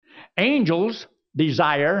Angels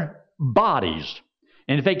desire bodies.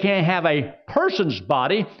 And if they can't have a person's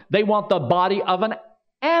body, they want the body of an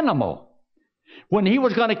animal. When he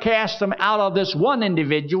was going to cast them out of this one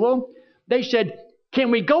individual, they said,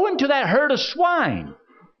 can we go into that herd of swine?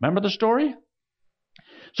 Remember the story?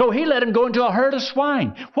 So he let him go into a herd of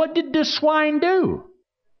swine. What did the swine do?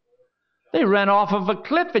 They ran off of a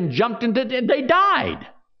cliff and jumped into it, and they died.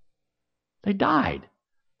 They died.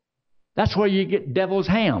 That's where you get devil's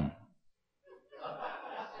ham.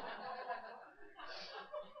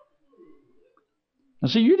 Now,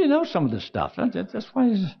 see, you didn't know some of this stuff. That's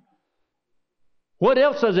why. What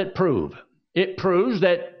else does it prove? It proves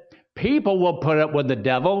that people will put up with the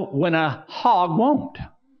devil when a hog won't.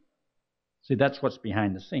 See, that's what's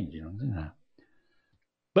behind the scenes, you know.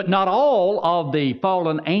 But not all of the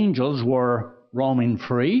fallen angels were roaming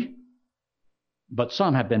free, but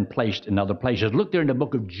some have been placed in other places. Look there in the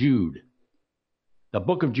book of Jude. The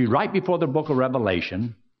book of Jude, right before the book of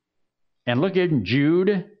Revelation. And look in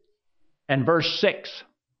Jude and verse 6.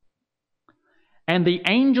 And the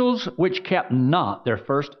angels which kept not their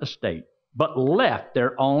first estate, but left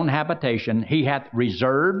their own habitation, he hath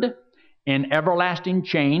reserved in everlasting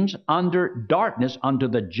chains under darkness unto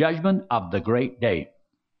the judgment of the great day.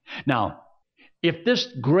 Now, if this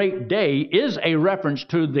great day is a reference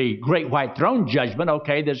to the great white throne judgment,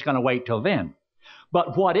 okay, that's going to wait till then.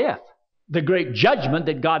 But what if the great judgment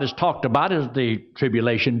that God has talked about is the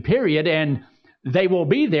tribulation period, and they will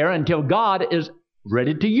be there until God is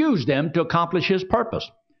ready to use them to accomplish his purpose?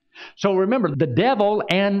 So remember, the devil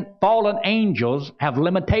and fallen angels have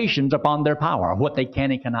limitations upon their power, what they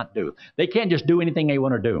can and cannot do. They can't just do anything they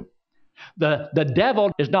want to do. The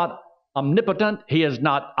devil is not omnipotent. He is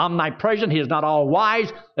not omnipresent. He is not all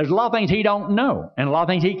wise. There's a lot of things he don't know and a lot of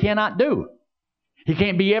things he cannot do. He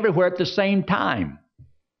can't be everywhere at the same time.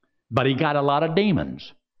 But he got a lot of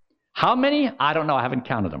demons. How many? I don't know. I haven't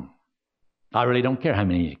counted them. I really don't care how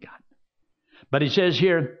many he got. But he says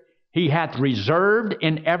here, he hath reserved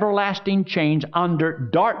in everlasting chains under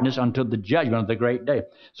darkness until the judgment of the great day.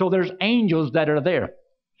 So there's angels that are there.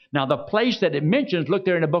 Now the place that it mentions, look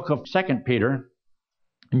there in the book of 2 Peter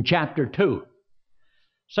in chapter 2.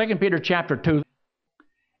 2 Peter chapter 2.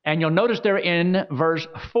 And you'll notice there in verse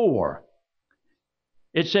 4.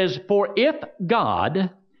 It says, for if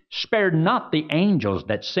God spared not the angels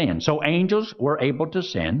that sinned. So angels were able to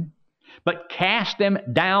sin, but cast them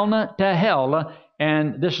down to hell.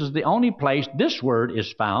 And this is the only place this word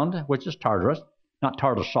is found, which is Tartarus, not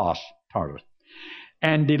tartar sauce, Tartarus.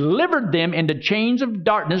 And delivered them into chains of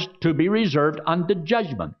darkness to be reserved unto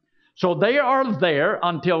judgment. So they are there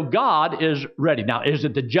until God is ready. Now, is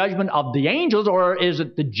it the judgment of the angels or is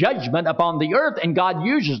it the judgment upon the earth and God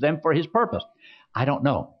uses them for his purpose? I don't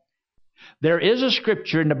know. There is a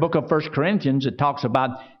scripture in the book of 1 Corinthians that talks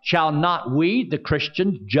about, shall not we, the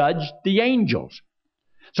Christians, judge the angels?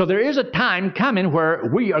 So there is a time coming where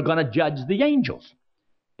we are going to judge the angels.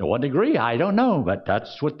 To what degree, I don't know, but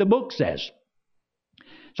that's what the book says.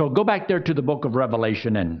 So go back there to the book of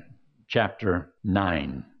Revelation and chapter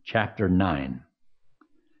 9. Chapter 9.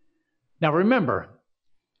 Now remember,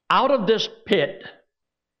 out of this pit,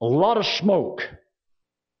 a lot of smoke.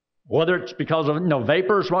 Whether it's because of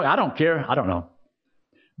vapor or smoke, I don't care. I don't know.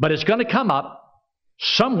 But it's going to come up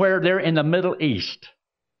somewhere there in the Middle East.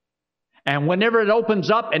 And whenever it opens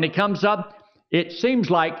up and it comes up, it seems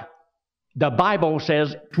like the Bible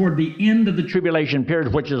says toward the end of the tribulation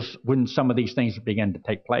period, which is when some of these things begin to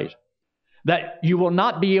take place, that you will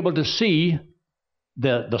not be able to see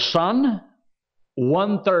the sun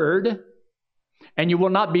 1/3, and you will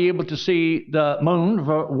not be able to see the moon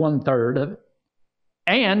for 1/3 of it,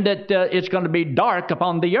 and that it's going to be dark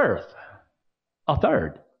upon the earth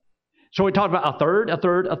 1/3. So we talk about 1/3,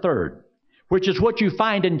 1/3, 1/3, which is what you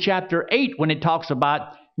find in chapter 8 when it talks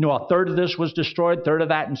about, 1/3 of this was destroyed, 1/3 of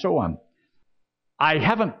that, and so on. I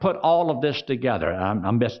haven't put all of this together.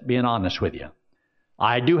 I'm just being honest with you.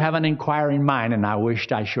 I do have an inquiring mind, and I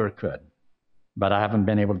wished I sure could. But I haven't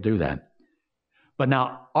been able to do that. But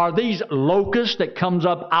now, are these locusts that comes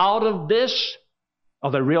up out of this, are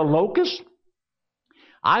they real locusts?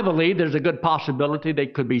 I believe there's a good possibility they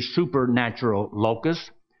could be supernatural locusts.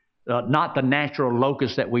 Not the natural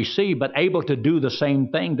locusts that we see, but able to do the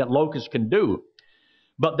same thing that locusts can do.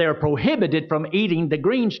 But they're prohibited from eating the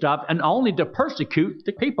green stuff and only to persecute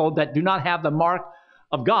the people that do not have the mark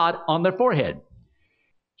of God on their forehead.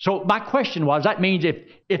 So my question was, that means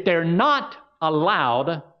if they're not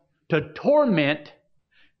allowed to torment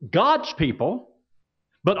God's people,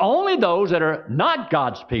 but only those that are not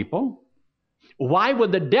God's people, why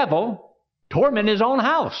would the devil torment his own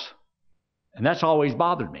house? And that's always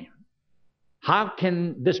bothered me. How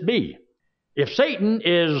can this be? If Satan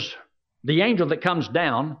is the angel that comes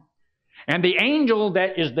down, and the angel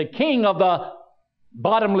that is the king of the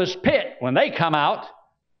bottomless pit, when they come out,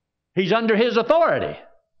 he's under his authority.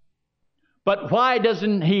 But why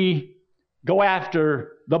doesn't he go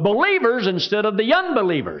after the believers instead of the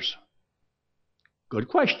unbelievers? Good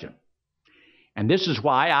question. And this is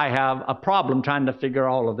why I have a problem trying to figure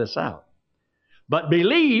all of this out. But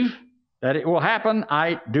believe that it will happen,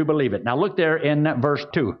 I do believe it. Now look there in verse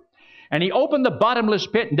 2. And he opened the bottomless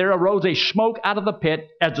pit, and there arose a smoke out of the pit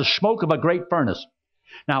as the smoke of a great furnace.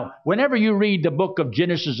 Now, whenever you read the book of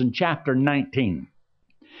Genesis in chapter 19,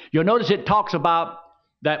 you'll notice it talks about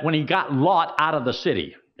that when he got Lot out of the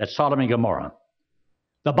city at Sodom and Gomorrah,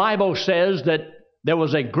 the Bible says that there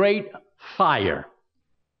was a great fire,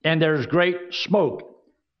 and there's great smoke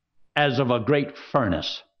as of a great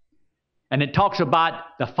furnace. And it talks about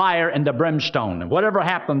the fire and the brimstone. And whatever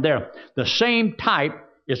happened there, the same type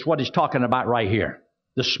is what he's talking about right here.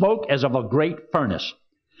 The smoke as of a great furnace.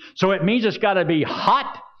 So it means it's got to be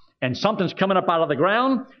hot and something's coming up out of the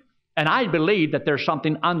ground. And I believe that there's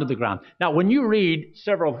something under the ground. Now, when you read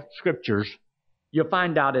several scriptures, you'll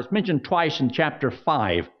find out it's mentioned twice in chapter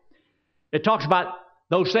 5. It talks about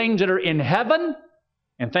those things that are in heaven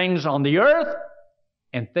and things on the earth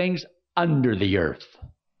and things under the earth.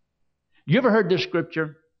 You ever heard this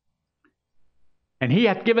scripture? And he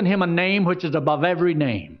hath given him a name which is above every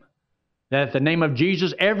name, that at the name of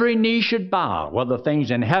Jesus every knee should bow, whether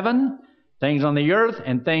things in heaven, things on the earth,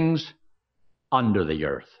 and things under the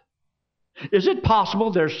earth. Is it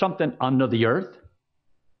possible there's something under the earth?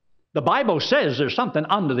 The Bible says there's something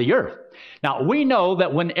under the earth. Now, we know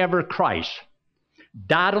that whenever Christ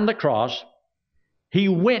died on the cross, he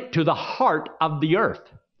went to the heart of the earth.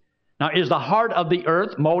 Now, is the heart of the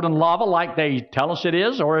earth molten lava like they tell us it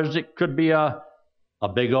is, or is it could be a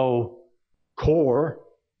big old core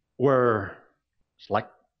where it's like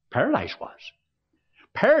paradise was?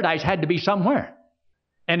 Paradise had to be somewhere.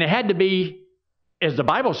 And it had to be, as the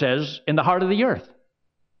Bible says, in the heart of the earth.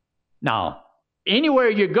 Now, anywhere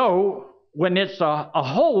you go, when it's a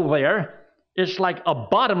hole there, it's like a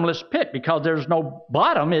bottomless pit because there's no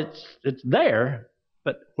bottom. It's there,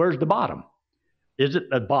 but where's the bottom? Is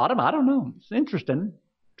it the bottom? I don't know. It's interesting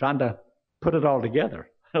trying to put it all together.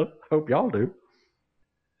 Hope y'all do.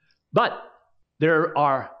 But there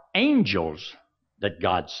are angels that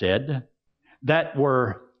God said that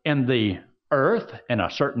were in the earth in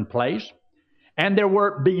a certain place. And there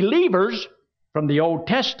were believers from the Old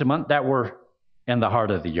Testament that were in the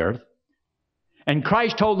heart of the earth. And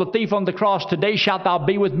Christ told the thief on the cross, today shalt thou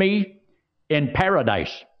be with me in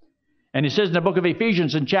paradise. And he says in the book of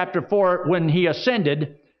Ephesians in chapter 4, when he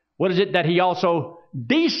ascended, what is it that he also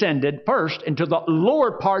descended first into the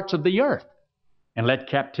lower parts of the earth and led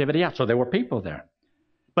captivity out. So there were people there.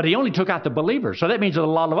 But he only took out the believers. So that means that a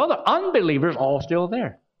lot of other unbelievers all still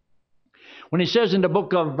there. When he says in the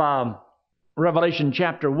book of Revelation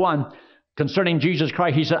chapter 1, concerning Jesus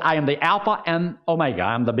Christ, he said, I am the Alpha and Omega.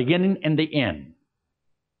 I'm the beginning and the end.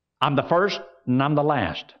 I'm the first and I'm the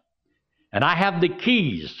last. And I have the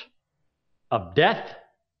keys of death,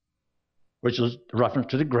 which is a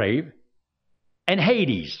reference to the grave, and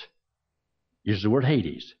Hades. Use the word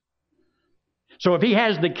Hades. So if he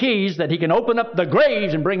has the keys that he can open up the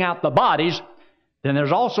graves and bring out the bodies, then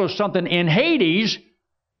there's also something in Hades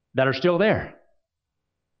that are still there.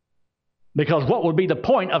 Because what would be the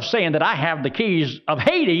point of saying that I have the keys of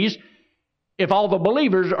Hades if all the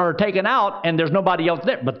believers are taken out and there's nobody else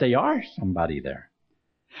there? But they are somebody there.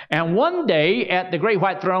 And one day at the great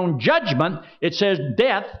white throne judgment, it says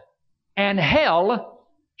death and hell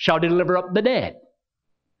shall deliver up the dead.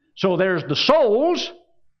 So there's the souls,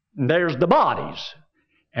 and there's the bodies.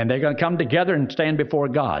 And they're going to come together and stand before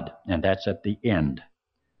God. And that's at the end,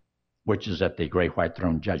 which is at the great white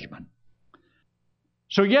throne judgment.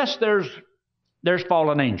 So yes, there's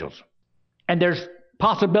fallen angels. And there's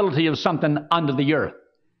possibility of something under the earth.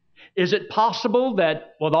 Is it possible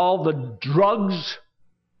that with all the drugs,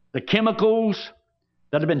 the chemicals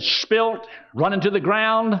that have been spilt, run into the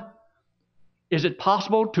ground, is it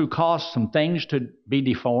possible to cause some things to be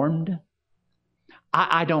deformed?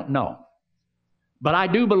 I don't know. But I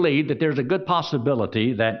do believe that there's a good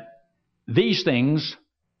possibility that these things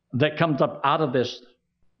that comes up out of this,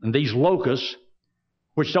 and these locusts,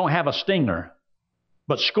 which don't have a stinger,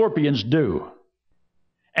 but scorpions do.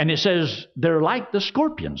 And it says they're like the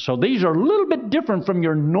scorpions. So these are a little bit different from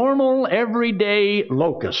your normal, everyday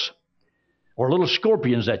locusts or little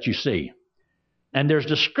scorpions that you see. And there's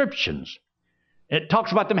descriptions. It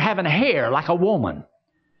talks about them having hair like a woman.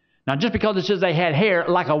 Now, just because it says they had hair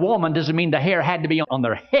like a woman doesn't mean the hair had to be on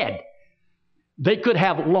their head. They could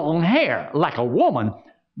have long hair like a woman,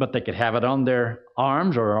 but they could have it on their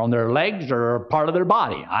arms or on their legs or part of their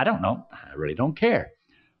body. I don't know. I really don't care.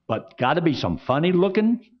 But got to be some funny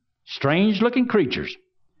looking, strange looking creatures.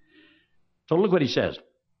 So look what he says.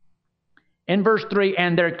 In verse 3,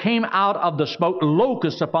 and there came out of the smoke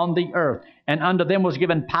locusts upon the earth, and unto them was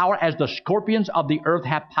given power as the scorpions of the earth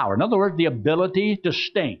have power. In other words, the ability to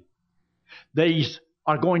sting. These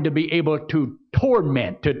are going to be able to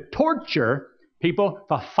torment, to torture people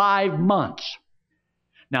for 5 months.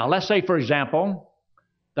 Now, let's say, for example,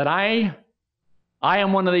 that I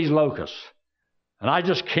am one of these locusts, and I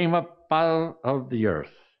just came up out of the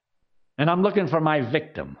earth, and I'm looking for my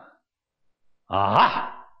victim.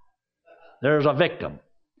 Aha! There's a victim.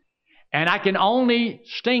 And I can only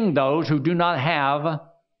sting those who do not have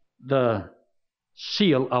the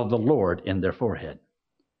seal of the Lord in their forehead.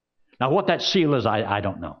 Now, what that seal is, I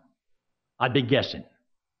don't know. I'd be guessing.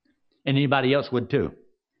 And anybody else would too.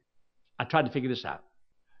 I tried to figure this out.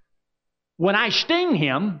 When I sting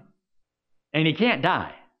him, and he can't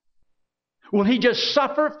die, will he just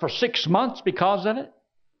suffer for 6 months because of it?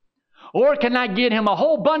 Or can I get him a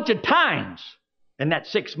whole bunch of times in that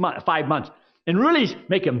 5 months and really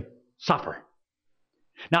make him suffer?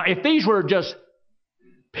 Now, if these were just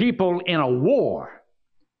people in a war,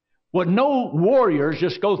 would no warriors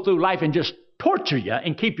just go through life and just torture you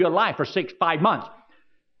and keep you alive for 5 months?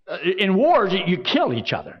 In wars, you kill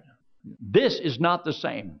each other. This is not the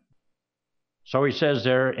same. So he says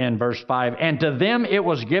there in verse 5, and to them it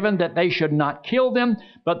was given that they should not kill them,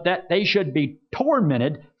 but that they should be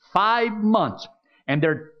tormented 5 months. And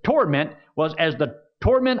their torment was as the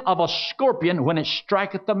torment of a scorpion when it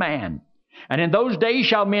striketh the man. And in those days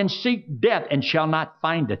shall men seek death and shall not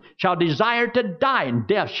find it, shall desire to die, and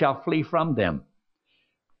death shall flee from them.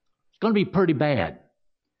 It's going to be pretty bad.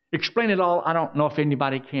 Explain it all, I don't know if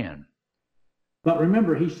anybody can. But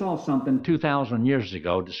remember, he saw something 2,000 years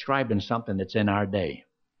ago describing something that's in our day.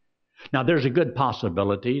 Now, there's a good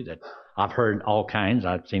possibility that I've heard all kinds.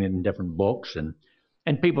 I've seen it in different books.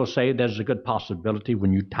 And people say there's a good possibility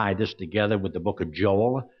when you tie this together with the book of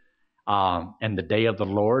Joel and the day of the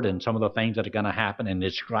Lord and some of the things that are going to happen and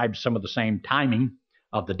describe some of the same timing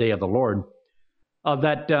of the day of the Lord,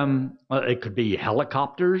 that it could be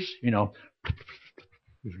helicopters,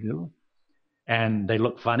 and they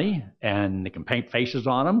look funny, and they can paint faces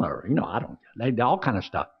on them, or, they all kind of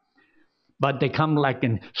stuff. But they come like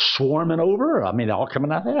in swarming over. I mean, they're all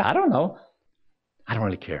coming out there. I don't know. I don't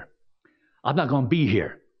really care. I'm not going to be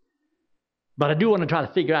here. But I do want to try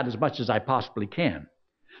to figure out as much as I possibly can.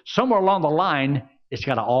 Somewhere along the line, it's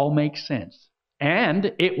got to all make sense.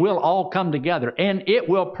 And it will all come together, and it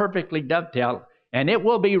will perfectly dovetail, and it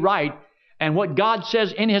will be right. And what God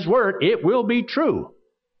says in His Word, it will be true.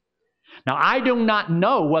 Now, I do not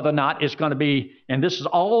know whether or not it's going to be, and this is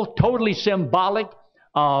all totally symbolic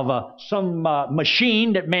of some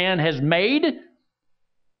machine that man has made.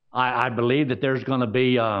 I believe that there's going to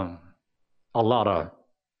be a lot of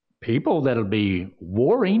people that'll be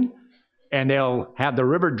warring, and they'll have the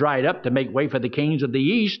river dried up to make way for the kings of the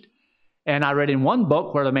east. And I read in one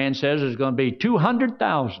book where the man says there's going to be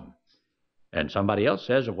 200,000. And somebody else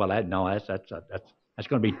says, well, that's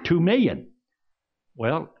going to be 2 million.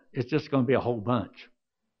 Well, it's just going to be a whole bunch.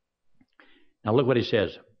 Now look what he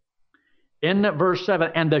says. In verse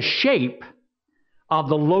 7, and the shape of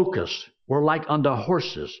the locusts were like unto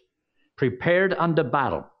horses, prepared unto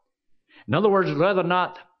battle. In other words, whether or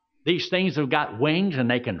not these things have got wings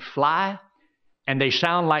and they can fly, and they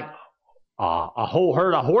sound like a whole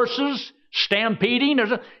herd of horses stampeding,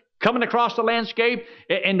 coming across the landscape.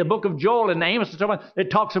 In the book of Joel and Amos and so on,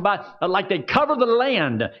 it talks about like they cover the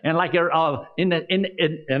land and like they're up in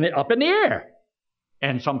the air.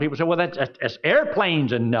 And some people say, well, that's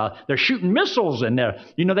airplanes, and they're shooting missiles, and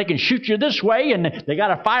they can shoot you this way, and they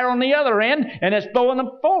got a fire on the other end, and it's throwing them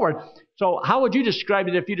forward. So how would you describe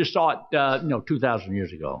it if you just saw it 2,000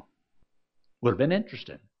 years ago? Would have been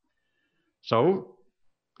interesting. So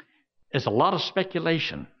it's a lot of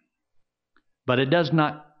speculation, but it does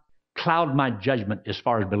not cloud my judgment as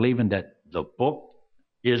far as believing that the book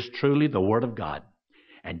is truly the Word of God.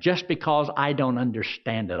 And just because I don't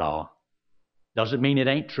understand it all doesn't mean it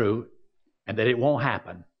ain't true and that it won't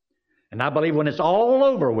happen. And I believe when it's all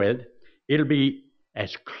over with, it'll be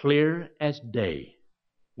as clear as day.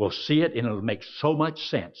 We'll see it and it'll make so much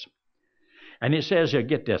sense. And it says here,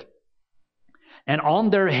 get this, and on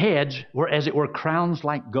their heads were as it were crowns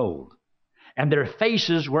like gold, and their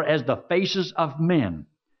faces were as the faces of men.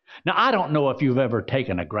 Now, I don't know if you've ever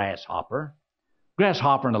taken a grasshopper.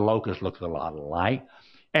 Grasshopper and a locust looks a lot alike.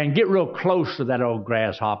 And get real close to that old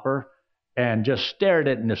grasshopper and just stare at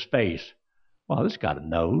it in his face. Well, it's got a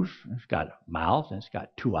nose, it's got a mouth, and it's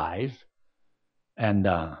got 2 eyes. And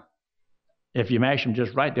if you mash them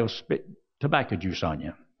just right, they'll spit tobacco juice on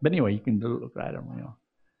you. But anyway, you can look at them.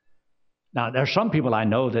 Now, there's some people I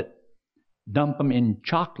know that dump them in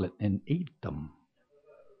chocolate and eat them.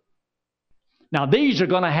 Now, these are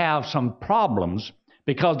going to have some problems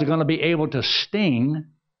because they're going to be able to sting,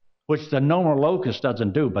 which the normal locust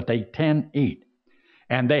doesn't do, but they can eat.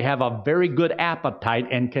 And they have a very good appetite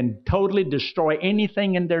and can totally destroy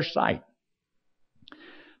anything in their sight.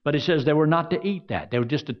 But it says they were not to eat that. They were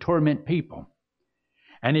just to torment people.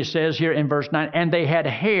 And it says here in verse 9, and they had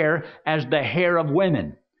hair as the hair of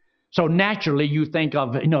women. So naturally you think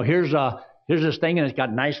of, here's this thing and it's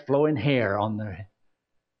got nice flowing hair on their head.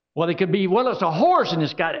 Well, it could be, it's a horse and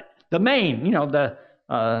it's got the mane,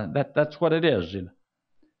 that's what it is.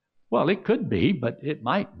 Well, it could be, but it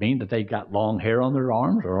might mean that they've got long hair on their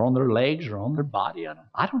arms or on their legs or on their body.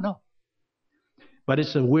 I don't know. But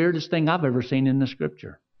it's the weirdest thing I've ever seen in the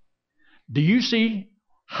Scripture. Do you see,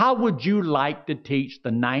 how would you like to teach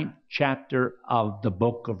the 9th chapter of the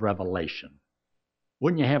book of Revelation?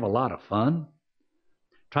 Wouldn't you have a lot of fun?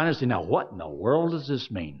 Trying to say, now what in the world does this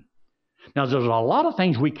mean? Now, there's a lot of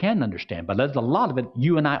things we can understand, but there's a lot of it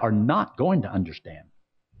you and I are not going to understand.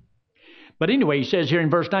 But anyway, he says here in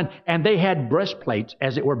verse 9, and they had breastplates,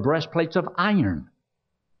 as it were breastplates of iron.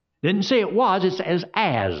 Didn't say it was, it says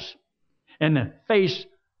as. And the face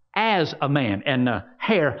as a man, and the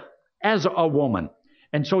hair as a woman.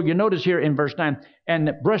 And so you notice here in verse 9, and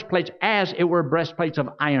the breastplates as it were breastplates of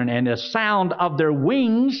iron, and the sound of their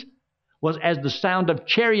wings was as the sound of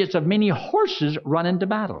chariots of many horses running to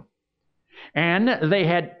battle. And they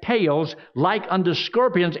had tails like unto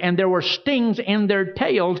scorpions, and there were stings in their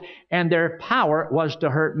tails, and their power was to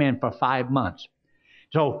hurt men for 5 months.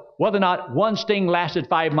 So whether or not one sting lasted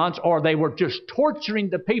 5 months, or they were just torturing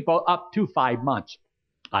the people up to 5 months,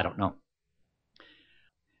 I don't know.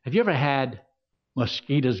 Have you ever had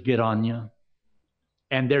mosquitoes get on you,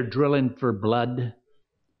 and they're drilling for blood,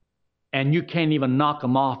 and you can't even knock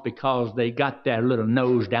them off because they got their little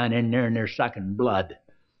nose down in there and they're sucking blood?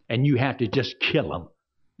 And you have to just kill them,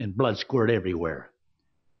 and blood squirt everywhere.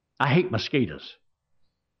 I hate mosquitoes.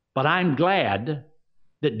 But I'm glad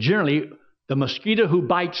that generally the mosquito who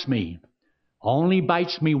bites me only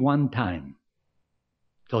bites me one time,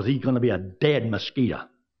 because he's going to be a dead mosquito.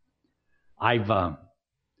 I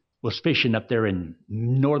was fishing up there in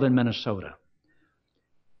northern Minnesota.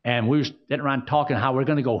 And we were sitting around talking how we're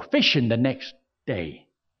going to go fishing the next day,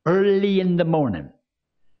 early in the morning.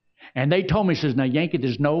 And they told me, says, now, Yankee,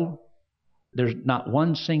 there's not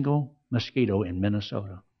one single mosquito in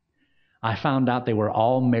Minnesota. I found out they were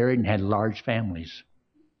all married and had large families.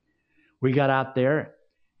 We got out there,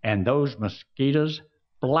 and those mosquitoes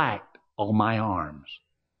blacked on my arms.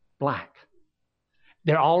 Black.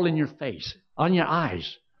 They're all in your face, on your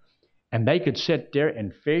eyes. And they could sit there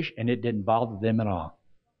and fish, and it didn't bother them at all.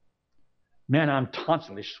 Man, I'm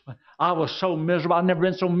constantly sweating. I was so miserable. I've never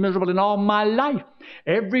been so miserable in all my life.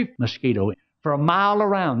 Every mosquito for a mile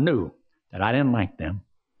around knew that I didn't like them.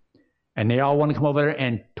 And they all want to come over there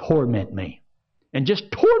and torment me. And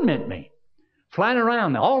just torment me. Flying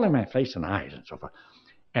around all in my face and eyes and so forth.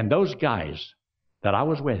 And those guys that I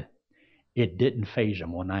was with, it didn't faze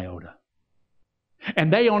them one iota.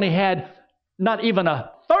 And they only had not even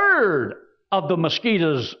a third of the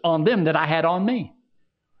mosquitoes on them that I had on me.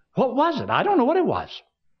 What was it? I don't know what it was.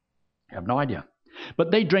 I have no idea.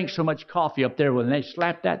 But they drank so much coffee up there, when they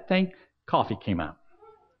slapped that thing, coffee came out.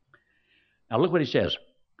 Now look what he says.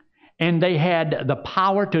 And they had the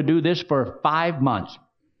power to do this for 5 months.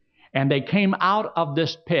 And they came out of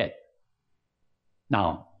this pit.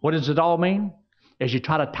 Now, what does it all mean? As you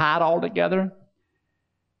try to tie it all together,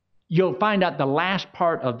 you'll find out the last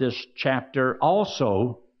part of this chapter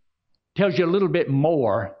also tells you a little bit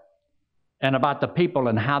more and about the people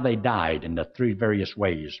and how they died in the 3 various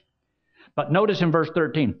ways. But notice in verse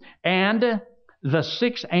 13, and the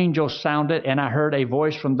 6th angel sounded, and I heard a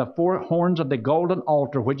voice from the 4 horns of the golden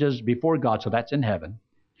altar, which is before God, so that's in heaven,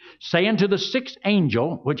 saying to the 6th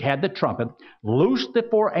angel, which had the trumpet, loose the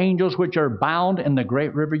 4 angels which are bound in the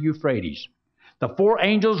great river Euphrates. The 4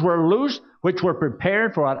 angels were loosed, which were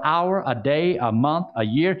prepared for an hour, a day, a month, a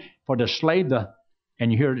year, for to slay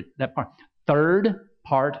and you hear that part, 3rd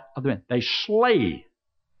part of the men. They slay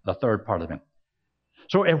the 3rd part of the men.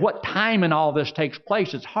 So at what time in all this takes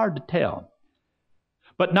place, it's hard to tell.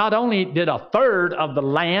 But not only did a 3rd of the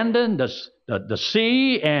land and the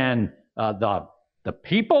sea and the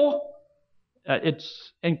people,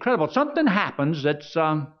 it's incredible. Something happens that's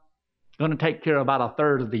going to take care of about a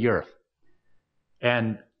 3rd of the earth.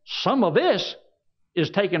 And some of this is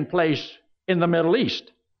taking place in the Middle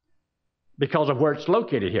East because of where it's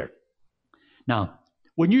located here. Now,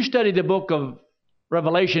 when you study the book of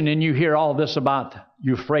Revelation and you hear all this about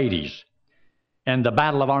Euphrates and the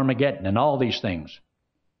Battle of Armageddon and all these things,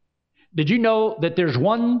 did you know that there's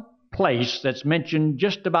one place that's mentioned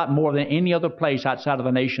just about more than any other place outside of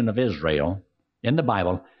the nation of Israel in the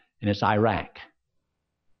Bible, and it's Iraq,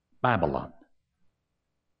 Babylon,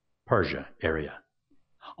 Persia area.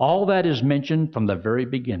 All that is mentioned from the very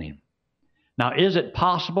beginning. Now, is it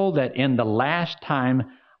possible that in the last time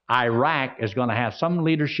Iraq is going to have some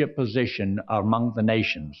leadership position among the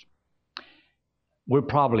nations? We're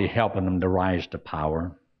probably helping them to rise to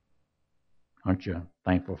power. Aren't you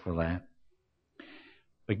thankful for that?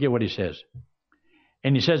 But get what he says.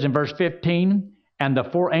 And he says in verse 15, and the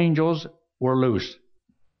 4 angels were loose.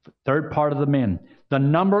 Third part of the men. The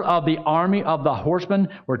number of the army of the horsemen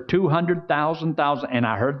were 200,000, and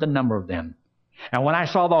I heard the number of them. And when I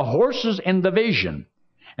saw the horses in the vision,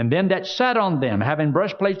 and them that sat on them, having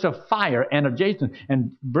breastplates of fire and of jacinth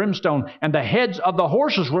and brimstone, and the heads of the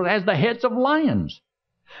horses were as the heads of lions.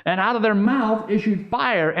 And out of their mouth issued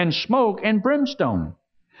fire and smoke and brimstone.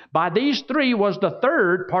 By these 3 was the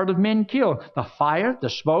third part of men killed, the fire, the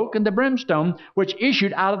smoke, and the brimstone, which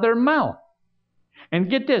issued out of their mouth. And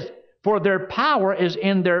get this, for their power is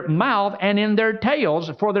in their mouth and in their tails,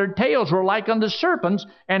 for their tails were like unto serpents,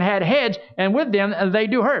 and had heads, and with them they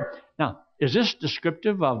do hurt. Now, is this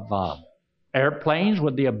descriptive of airplanes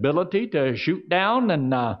with the ability to shoot down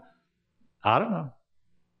and, I don't know.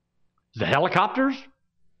 The helicopters?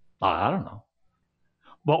 I don't know.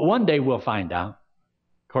 But one day we'll find out.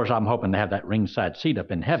 Of course, I'm hoping to have that ringside seat up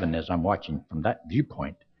in heaven as I'm watching from that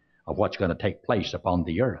viewpoint of what's going to take place upon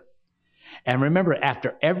the earth. And remember,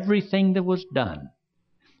 after everything that was done,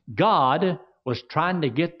 God was trying to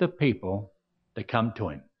get the people to come to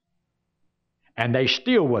Him. And they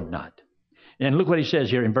still would not. And look what he says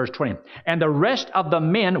here in verse 20. And the rest of the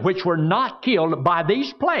men which were not killed by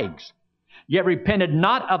these plagues, yet repented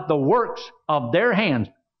not of the works of their hands,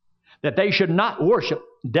 that they should not worship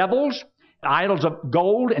devils, idols of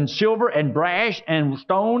gold and silver and brass and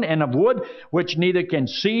stone and of wood, which neither can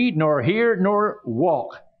see nor hear nor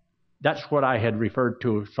walk. That's what I had referred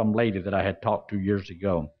to some lady that I had talked to years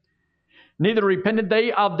ago. Neither repented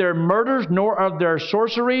they of their murders nor of their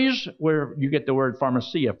sorceries, where you get the word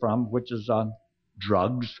pharmacia from, which is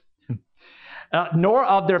drugs, nor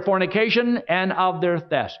of their fornication and of their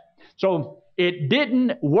thefts. So it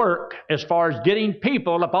didn't work as far as getting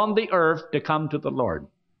people upon the earth to come to the Lord.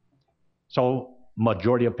 So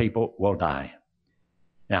majority of people will die.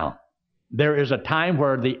 Now, there is a time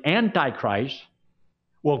where the Antichrist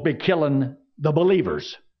will be killing the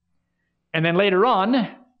believers. And then later on,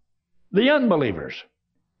 the unbelievers.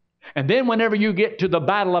 And then whenever you get to the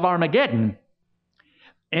Battle of Armageddon,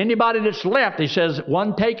 anybody that's left, he says,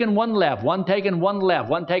 one taken, one left, one taken, one left,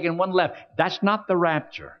 one taken, one left. That's not the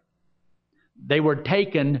rapture. They were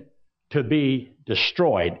taken to be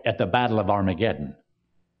destroyed at the Battle of Armageddon.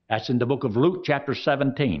 That's in the book of Luke chapter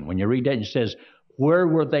 17. When you read that, it says, where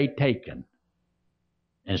were they taken?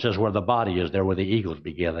 And it says, where the body is, there will the eagles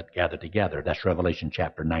be gathered together. That's Revelation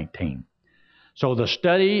chapter 19. So the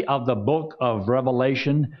study of the book of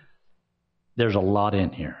Revelation, there's a lot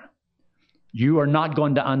in here. You are not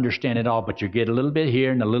going to understand it all, but you get a little bit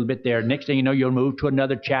here and a little bit there. Next thing you know, you'll move to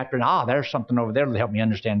another chapter, and there's something over there that'll help me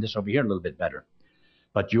understand this over here a little bit better.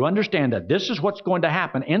 But you understand that this is what's going to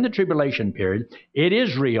happen in the tribulation period. It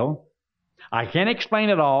is real. I can't explain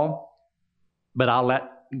it all, but I'll let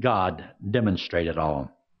God demonstrate it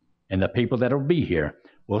all. And the people that will be here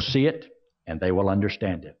will see it, and they will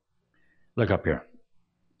understand it. Look up here.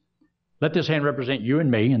 Let this hand represent you and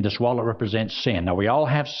me, and this wallet represents sin. Now, we all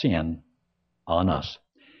have sin on us.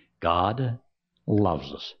 God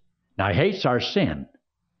loves us. Now, He hates our sin,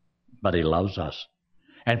 but He loves us.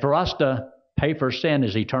 And for us to pay for sin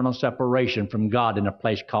is eternal separation from God in a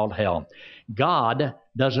place called hell. God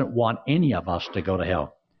doesn't want any of us to go to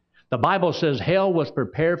hell. The Bible says hell was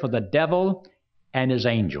prepared for the devil and his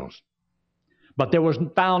angels. But there was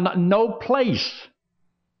found no place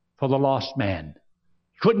for the lost man.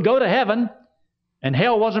 He couldn't go to heaven, and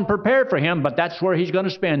hell wasn't prepared for him, but that's where he's going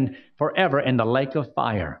to spend forever in the lake of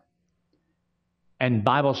fire. And the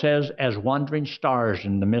Bible says, as wandering stars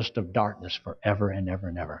in the midst of darkness forever and ever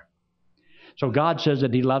and ever. So God says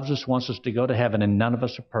that He loves us, wants us to go to heaven, and none of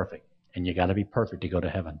us are perfect. And you got to be perfect to go to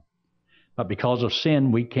heaven. But because of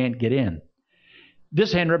sin, we can't get in.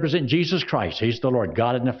 This hand represents Jesus Christ. He's the Lord,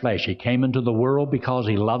 God in the flesh. He came into the world because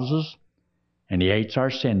He loves us, and He hates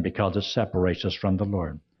our sin because it separates us from the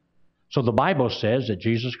Lord. So the Bible says that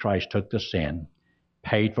Jesus Christ took the sin,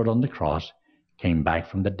 paid for it on the cross, came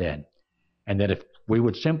back from the dead. And that if we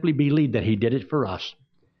would simply believe that He did it for us,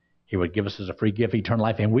 He would give us as a free gift eternal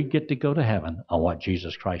life, and we get to go to heaven on what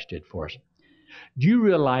Jesus Christ did for us. Do you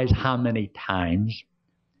realize how many times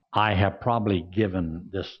I have probably given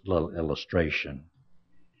this little illustration?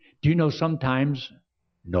 Do you know sometimes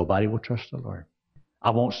nobody will trust the Lord?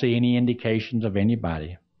 I won't see any indications of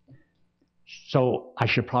anybody. So I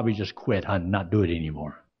should probably just quit and not do it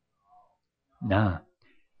anymore. Nah.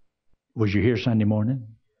 Was you here Sunday morning?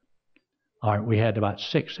 All right, we had about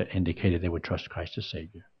 6 that indicated they would trust Christ as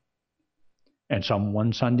Savior. And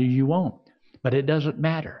one Sunday you won't. But it doesn't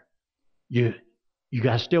matter. You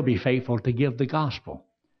got to still be faithful to give the gospel.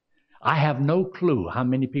 I have no clue how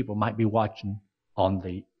many people might be watching on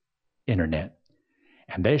the internet.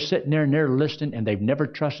 And they're sitting there and they're listening, and they've never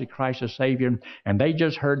trusted Christ as Savior, and they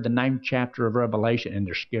just heard the 9th chapter of Revelation, and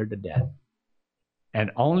they're scared to death. And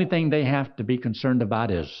the only thing they have to be concerned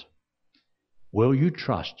about is, will you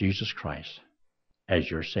trust Jesus Christ as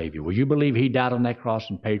your Savior? Will you believe He died on that cross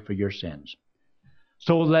and paid for your sins?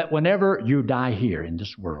 So that whenever you die here in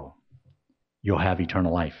this world, you'll have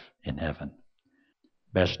eternal life in heaven.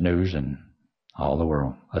 Best news in all the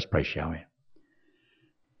world. Let's pray, shall we?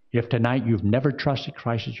 If tonight you've never trusted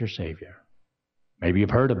Christ as your Savior, maybe you've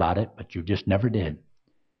heard about it, but you just never did.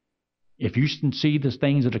 If you can see the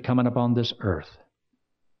things that are coming upon this earth,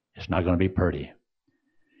 it's not going to be pretty.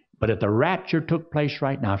 But if the rapture took place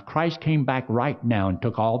right now, if Christ came back right now and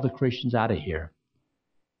took all the Christians out of here,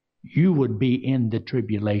 you would be in the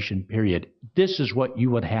tribulation period. This is what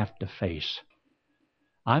you would have to face.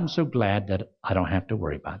 I'm so glad that I don't have to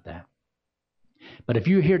worry about that. But if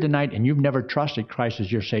you're here tonight and you've never trusted Christ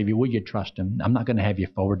as your Savior, will you trust Him? I'm not going to have you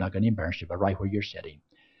forward, not going to embarrass you, but right where you're sitting.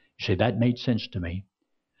 You say, that made sense to me.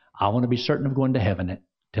 I want to be certain of going to heaven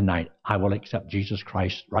tonight. I will accept Jesus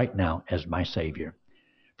Christ right now as my Savior.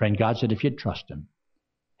 Friend, God said if you'd trust Him,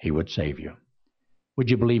 He would save you. Would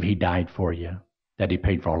you believe He died for you, that He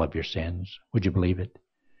paid for all of your sins? Would you believe it?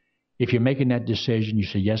 If you're making that decision, you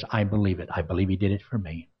say, yes, I believe it. I believe He did it for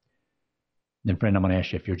me. Then, friend, I'm going to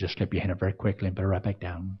ask you if you'll just slip your hand up very quickly and put it right back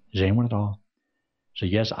down. Is anyone at all? So,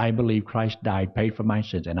 yes, I believe Christ died, paid for my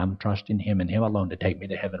sins, and I'm trusting Him and Him alone to take me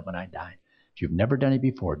to heaven when I die. If you've never done it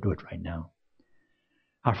before, do it right now.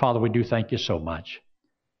 Our Father, we do thank You so much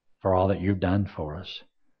for all that You've done for us.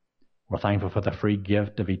 We're thankful for the free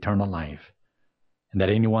gift of eternal life. And that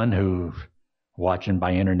anyone who's watching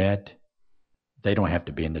by internet, they don't have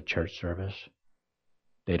to be in the church service.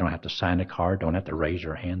 They don't have to sign a card, don't have to raise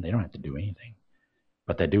their hand. They don't have to do anything.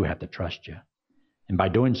 But they do have to trust You. And by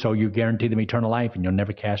doing so, you guarantee them eternal life, and you'll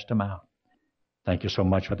never cast them out. Thank You so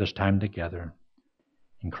much for this time together.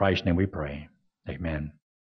 In Christ's name we pray. Amen.